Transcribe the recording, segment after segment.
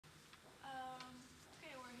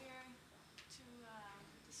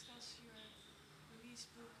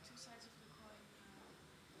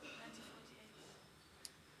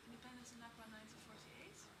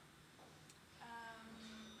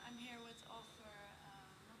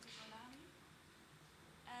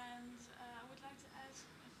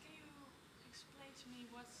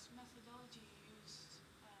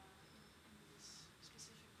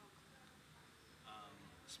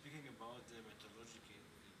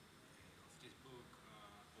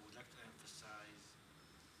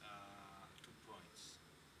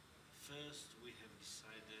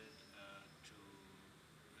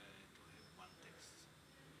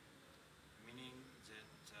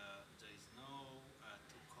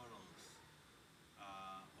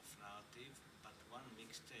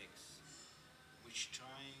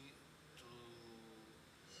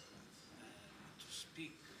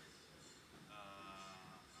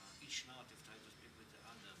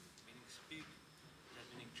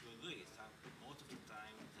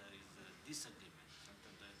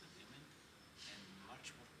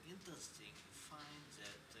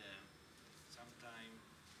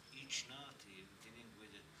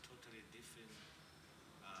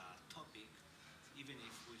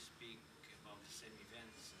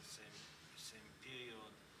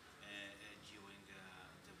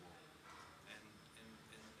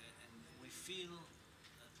feel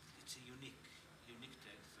it's a unique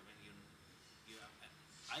text. I mean,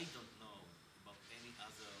 I don't know about any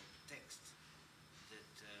other text that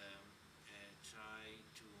try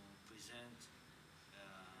to present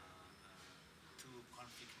two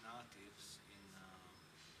conflict narratives in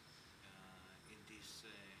this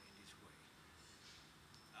way.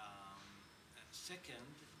 Second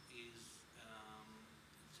is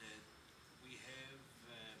that we have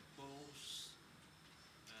both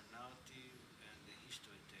narrative and the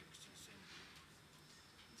history text in the same book.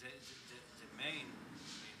 The main,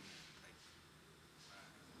 like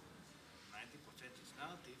 90% is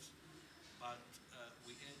narratives, but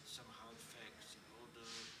we add some hard facts in order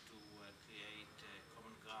to create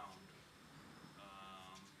common ground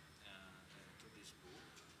to this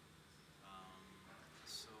book.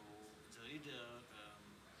 So the reader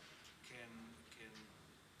can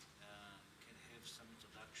have some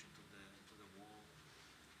introduction to the war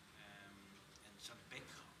and some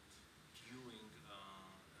background during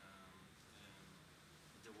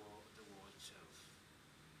the war itself.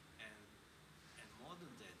 And more than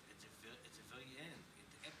that, at the very end, in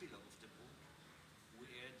the epilogue of the book, we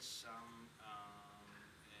add some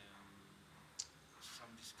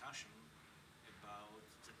discussion about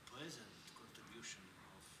the present contribution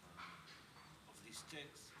of this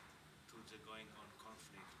text to the going on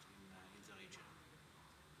conflict in the region.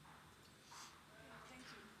 Thank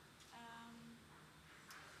you.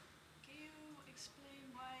 Can you explain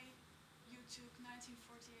why you took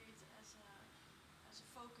 1948 as a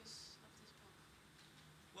focus of this book?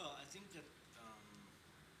 Well, I think that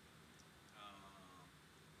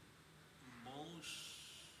most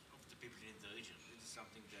of the people in the region, this is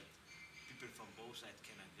something that people from both sides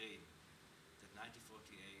can agree, that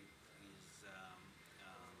 1948 is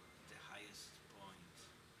the highest point.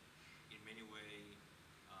 In many ways,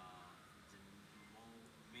 the more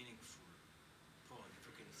meaningful point,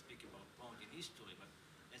 if you can speak about point in history, but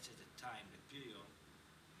that's at the time, the period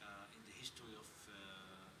in the history of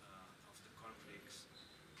the conflicts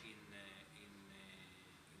in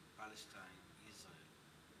Palestine, Israel.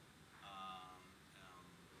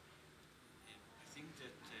 I think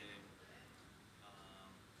that the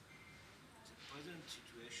present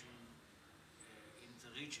situation in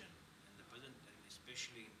the region, and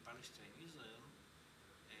especially in Palestine, Israel,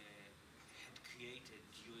 had created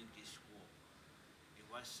during this war.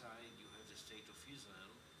 On one side, you have the state of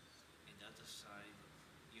Israel. On the other side,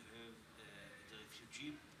 you have the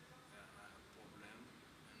refugee problem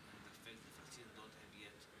and the fact that Palestinians don't have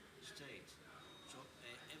yet state. So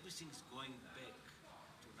everything's going back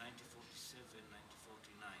to 1947,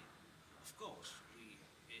 1949. Of course,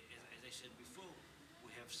 as I said before,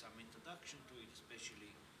 we have some introduction to it,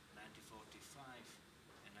 especially 1945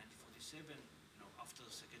 and 1947, after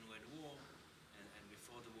the Second World War and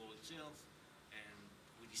before the war itself, and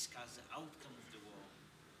we discussed the outcome of the war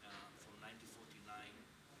from 1949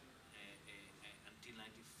 until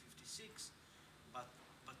 1956, but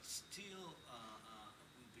still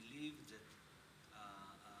we believe that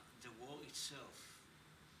the war itself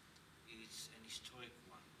is an historic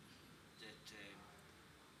one, that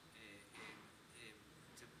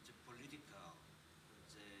the political,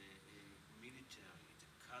 the military, the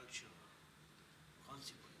cultural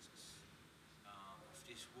consequences of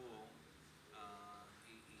this war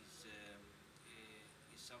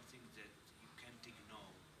is something that you can't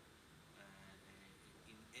ignore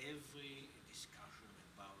in every discussion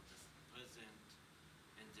about the present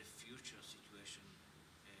and the future situation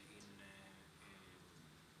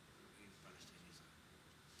in Palestine, Israel.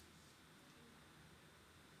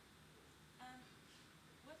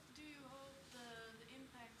 What do you hope the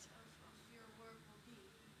impact of your work will be?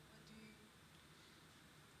 What do you?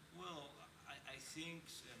 Well, I think,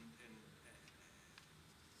 and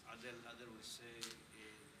Adel will say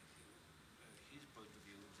his point of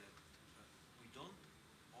view, that we don't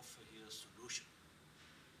offer here a solution.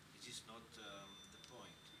 It is not the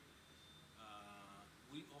point.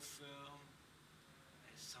 We offer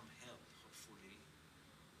some help, hopefully,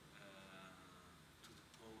 to the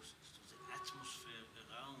process, to the atmosphere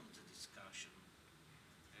around the discussion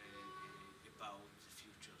about the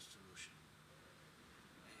future solution.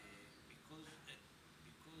 Because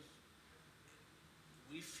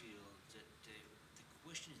we feel that the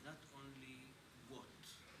question is not only what,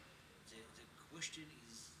 the question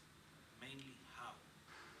is mainly how.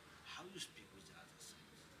 How you speak with the other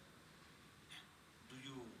side. Do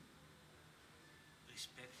you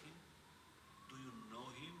respect him? Do you know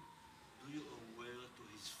him? Do you aware to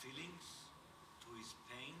his feelings, to his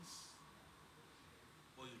pains?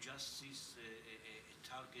 Or you just see a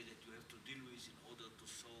target that you have to deal with in order to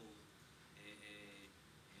solve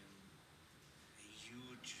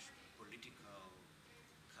huge political,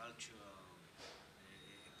 cultural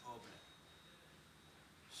problem.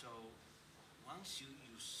 So once you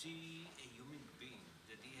see a human being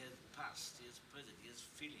that he has past, he has present, he has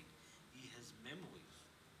feeling, he has memories,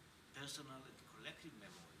 personal and collective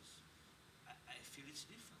memories, I feel it's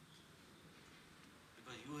different.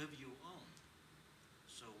 Because you have your own.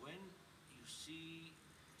 So when you see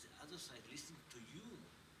the other side listening to you,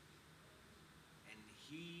 and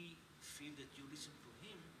he feel that you listen to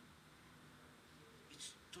him,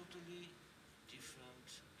 it's totally different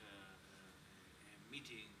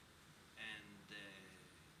meeting, and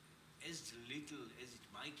as little as it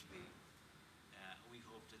might be, we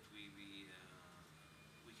hope that we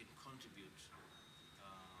can contribute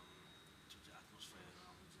to the atmosphere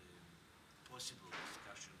around the possible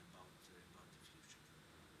discussion about the future.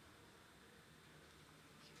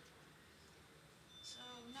 So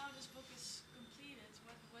now this book is completed.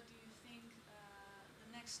 What do you think the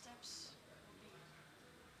next steps will be?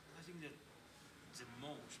 I think that the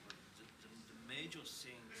most, but the major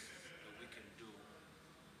things that we can do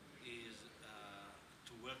is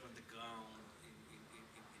to work on the ground in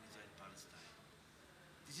Israel Palestine.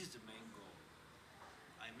 This is the main goal.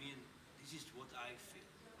 I mean, this is what I feel,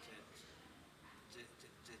 that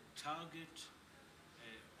the target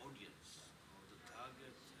audience, or the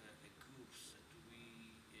target groups that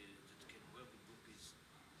that can work with book is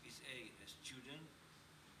a student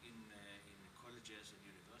in colleges and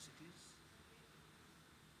universities,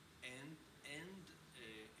 and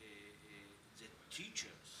the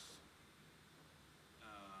teachers,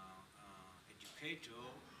 educator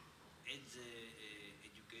at the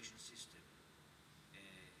education system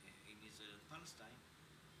in Israel and Palestine,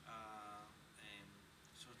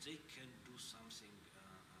 so they can do something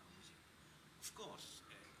with it. Of course,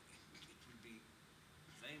 it will be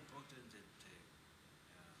very important that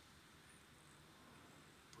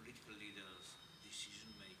political leaders, decision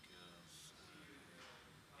makers,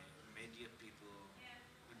 media people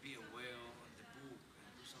will be aware of the book and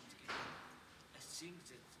do something. I think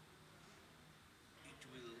that it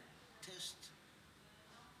will test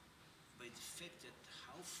by the fact that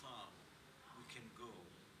how far we can go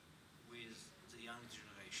with the young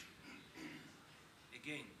generation.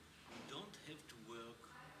 Again, we don't have to work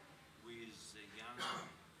with the young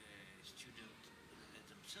student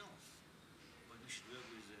themselves, but we should work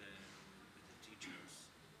with the teachers.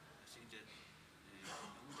 I think that I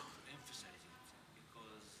would like to emphasize it,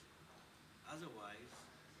 because otherwise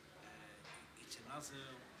it's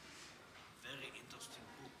another very interesting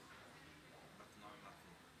book, but not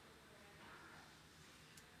more.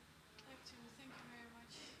 I'd like to thank you very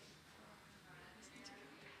much for this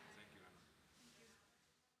interview. Thank you, Anna. Thank you.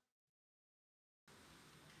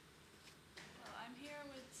 Well, I'm here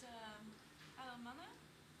with Adel Manna.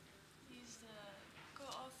 He's the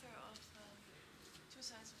co-author of Two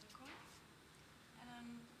Sides of the Coin, and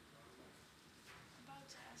I'm about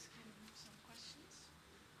to ask him some questions.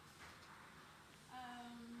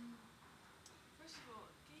 First of all,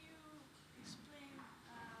 can you explain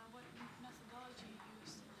what methodology you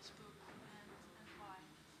used in this book and why?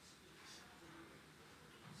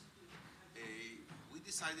 We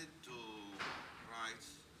decided to write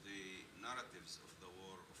the narratives of the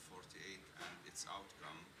war of 48 and its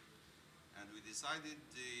outcome, and we decided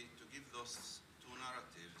to give those two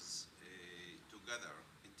narratives together,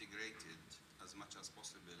 integrated as much as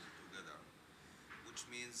possible together, which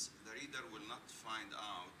means the reader will not find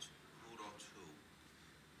out who wrote who.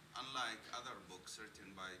 Unlike other books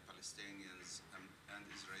written by Palestinians and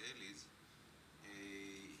Israelis,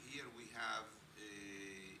 here we have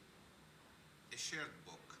a shared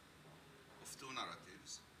book of two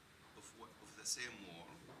narratives of the same war,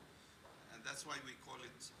 and that's why we call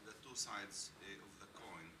it the two sides of the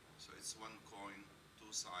coin. So it's one coin,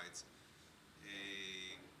 two sides,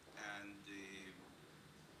 and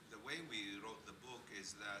the way we wrote the book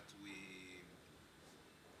is that we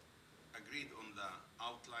agreed on the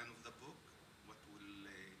outline of the book, what will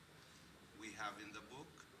we have in the book,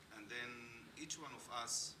 and then each one of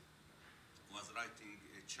us was writing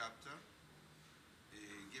a chapter,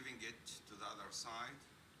 giving it to the other side,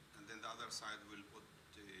 and then the other side will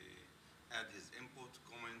add his input,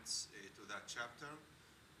 comments to that chapter.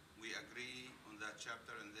 We agree on that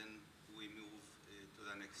chapter, and then we move to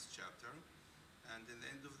the next chapter. And in the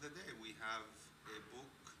end of the day, we have a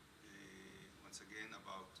book, once again,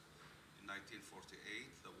 about 1948,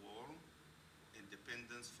 the war,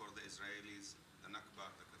 independence for the Israelis, the Nakba,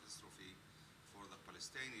 the catastrophe for the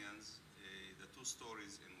Palestinians, the two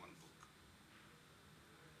stories in one book.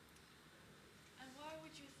 And why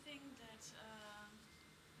would you think that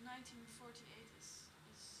 1948 is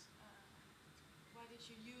why that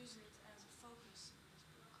you use it as a focus in this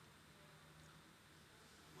book?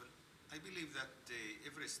 Well, I believe that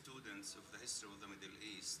every student of the history of the Middle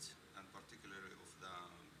East, and particularly of the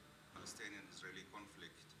Palestinian-Israeli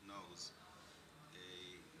conflict, knows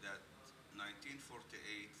that 1948,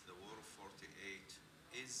 the War of 48,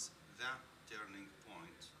 is the turning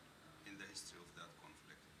point in the history of that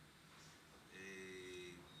conflict.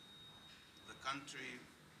 The country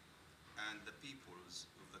and the peoples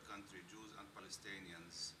of the country, Jews and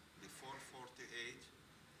Palestinians, before 48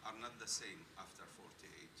 are not the same after 48.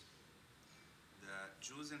 The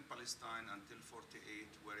Jews in Palestine until 48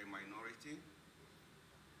 were a minority.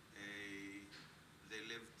 They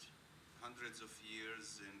lived hundreds of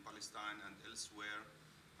years in Palestine and elsewhere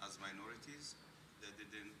as minorities. They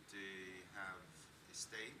didn't have a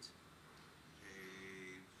state.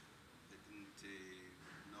 They didn't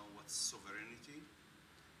know what's sovereignty.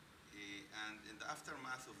 And in the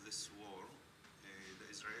aftermath of this war, the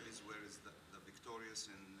Israelis were the victorious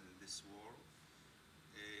in this war.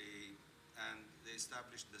 And they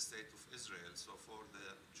established the state of Israel. So for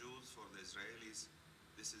the Jews, for the Israelis,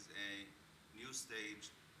 this is a new stage,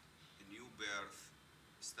 a new birth,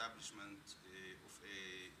 establishment of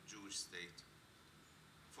a Jewish state.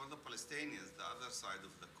 For the Palestinians, the other side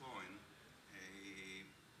of the coin,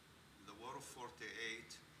 the War of 48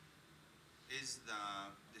 is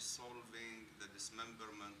the dissolving, the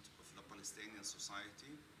dismemberment of the Palestinian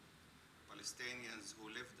society. Palestinians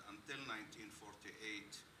who lived until 1948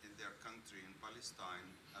 in their country in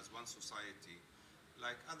Palestine as one society,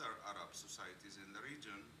 like other Arab societies in the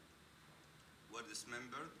region, were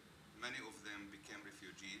dismembered. Many of them became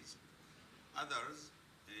refugees. Others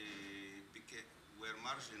were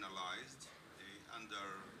marginalized under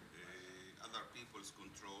other people's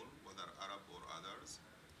control, whether Arab or others.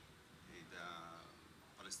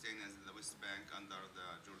 The Palestinians in the West Bank under the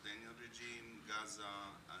Jordanian regime,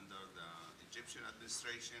 Gaza under the Egyptian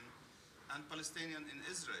administration, and Palestinian in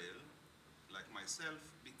Israel, like myself,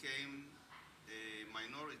 became a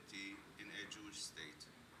minority in a Jewish state.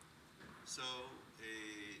 So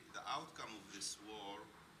the outcome of this war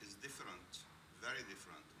is different, very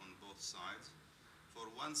different on both sides. For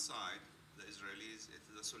one side, the Israelis, it's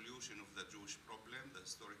the solution of the Jewish problem, the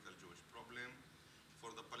historical Jewish problem. For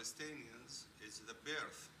the Palestinians, it's the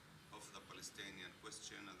birth of the Palestinian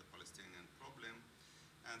question and the Palestinian problem.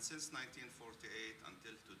 And since 1948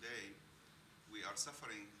 until today, we are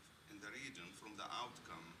suffering in the region from the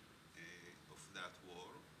outcome of that war.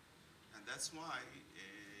 And that's why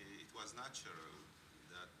it was natural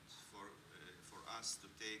that for us to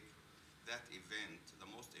take that event, the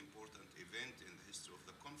most important event in the history of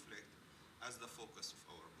the conflict, as the focus of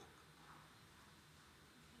our book.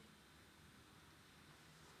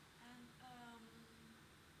 And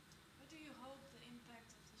what do you hope the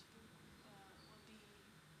impact of this book will be,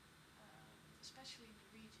 especially in the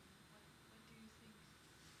region? What do you think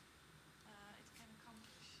it can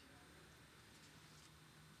accomplish?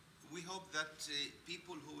 We hope that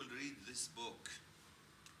people who will read this book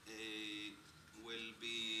will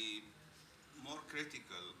be more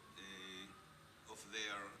critical of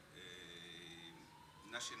their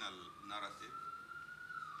national narrative,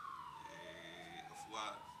 of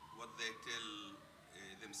what they tell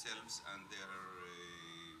themselves and their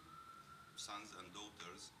sons and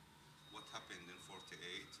daughters, what happened in 48.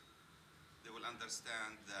 They will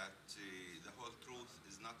understand that the whole truth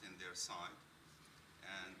is not in their side,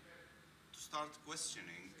 and to start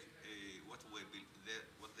questioning what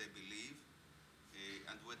they believe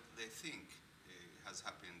and what they think has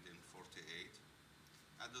happened in 48.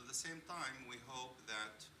 And at the same time, we hope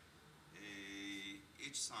that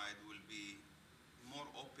each side will be more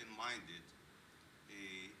open-minded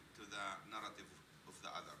to the narrative of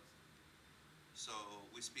the other. So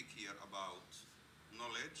we speak here about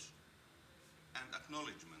knowledge and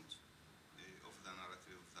acknowledgement of the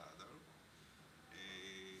narrative of the other.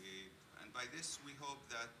 And by this, we hope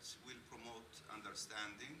that we'll promote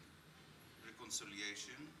understanding,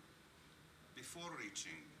 reconciliation, before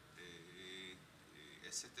reaching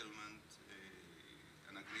a settlement,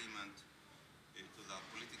 an agreement to the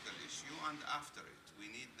political issue, and after it.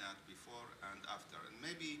 We need that before and after. And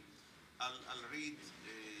maybe I'll read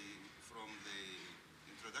from the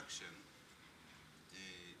introduction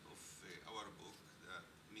of our book that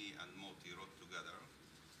me and Motti wrote together.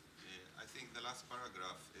 I think the last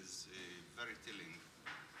paragraph is very telling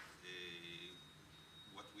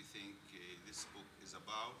what we think this book is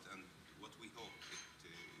about and what we hope it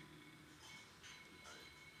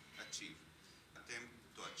achieve. Attempt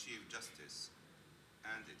to achieve justice,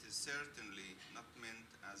 and it is certainly not meant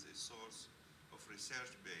as a source of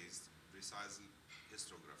research-based, precise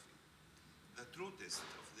historiography. The true test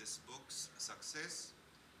of this book's success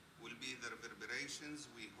will be the reverberations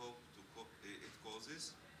we hope it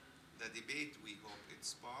causes, the debate we hope it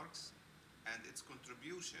sparks, and its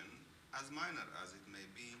contribution, as minor as it may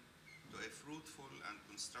be, to a fruitful and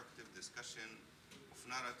constructive discussion of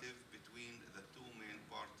narrative between the two main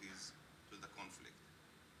parties to the conflict.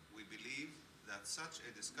 We believe that such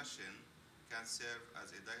a discussion can serve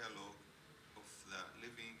as a dialogue of the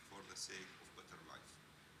living for the sake of better life.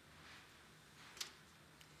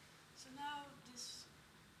 So now this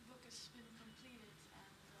book has been completed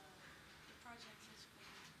and the project has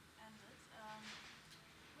been ended.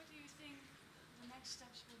 What do you think the next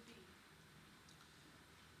steps will be?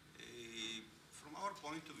 From our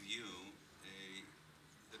point of view,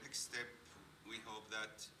 the next step, we hope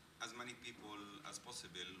that as many people as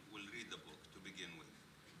possible will read the book to begin with,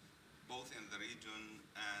 both in the region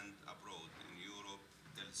and abroad, in Europe,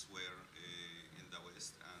 elsewhere in the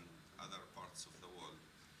West and other parts of the world.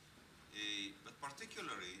 But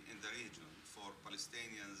particularly in the region, for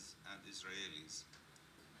Palestinians and Israelis,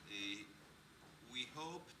 we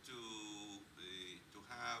hope to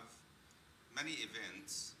have many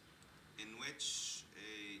events in which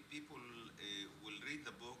people will read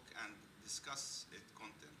the book and discuss its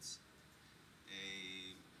contents.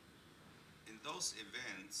 In those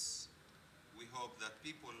events, we hope that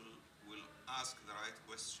people will ask the right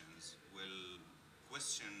questions, will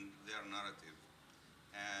question their narrative,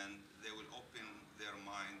 and they will open their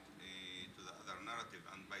mind to the other narrative.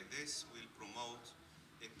 And by this, we'll promote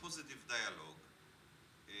a positive dialogue,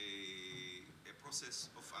 a process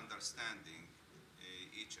of understanding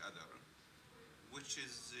each other, which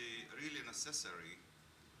is really necessary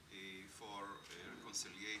for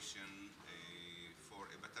reconciliation, for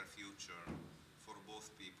a better future for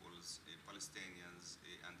both peoples, Palestinians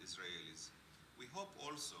and Israelis. We hope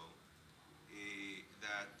also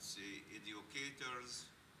that educators,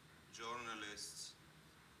 journalists,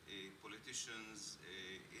 politicians,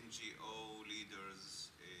 NGO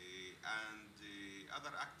leaders, and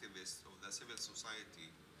other activists of the civil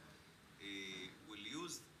society will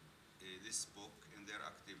use this book in their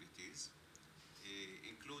activities,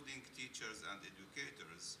 including teachers and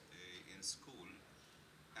educators in school.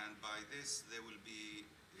 And by this, they will be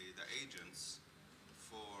the agents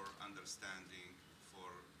for understanding, for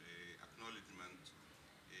acknowledgement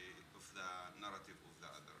of the narrative of the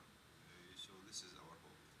other. So this is our